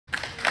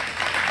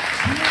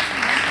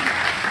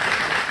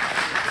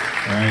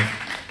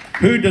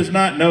Who does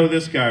not know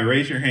this guy?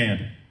 Raise your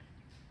hand.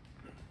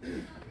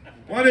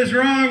 What is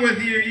wrong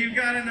with you? You've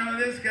got to know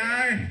this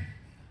guy.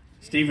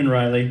 Stephen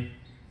Riley.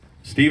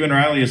 Stephen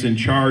Riley is in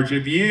charge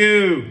of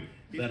you.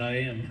 That I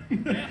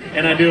am.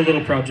 And I do a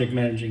little project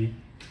managing.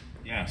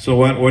 Yeah. So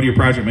what are you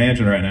project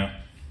managing right now?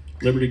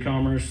 Liberty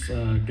Commerce,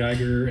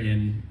 Geiger,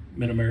 and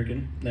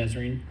Mid-American,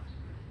 Nazarene.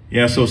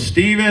 Yeah, so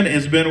Stephen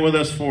has been with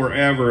us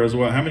forever as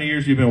well. How many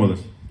years have you been with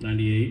us?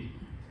 98.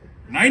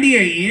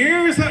 98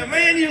 years?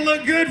 Man, you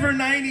look good for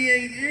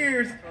 98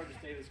 years. It's hard to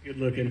stay this good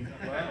looking.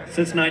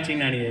 Since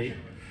 1998.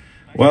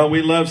 Well,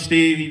 we love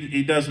Steve.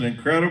 He does an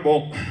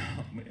incredible...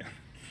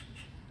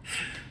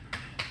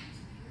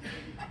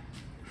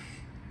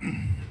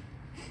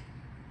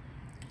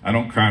 I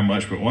don't cry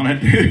much, but when I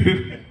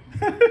do,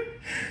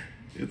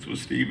 it's with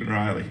Stephen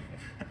Riley.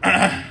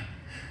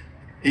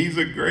 He's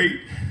a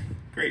great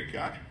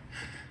guy.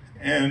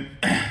 And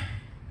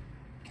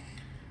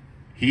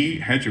he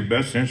has your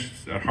best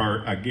interests at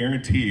heart. I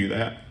guarantee you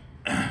that.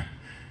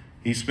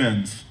 He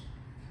spends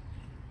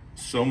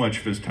so much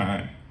of his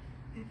time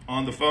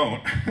on the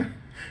phone.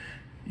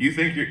 You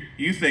think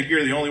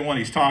you're the only one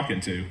he's talking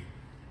to.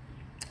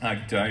 I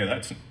can tell you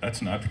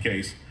that's not the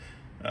case.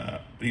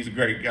 But he's a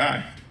great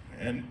guy.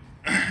 And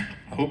I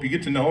hope you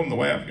get to know him the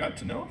way I've got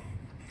to know him.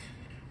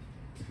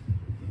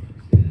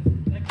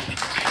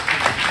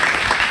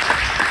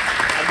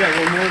 I've got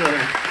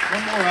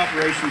one more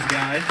operations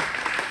guy.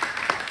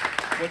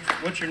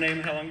 What's your name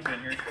and how long you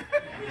been here?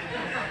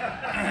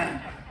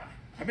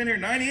 I've been here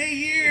 98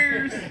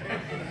 years.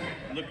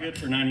 Look good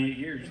for 98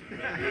 years.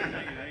 Thank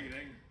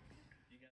you.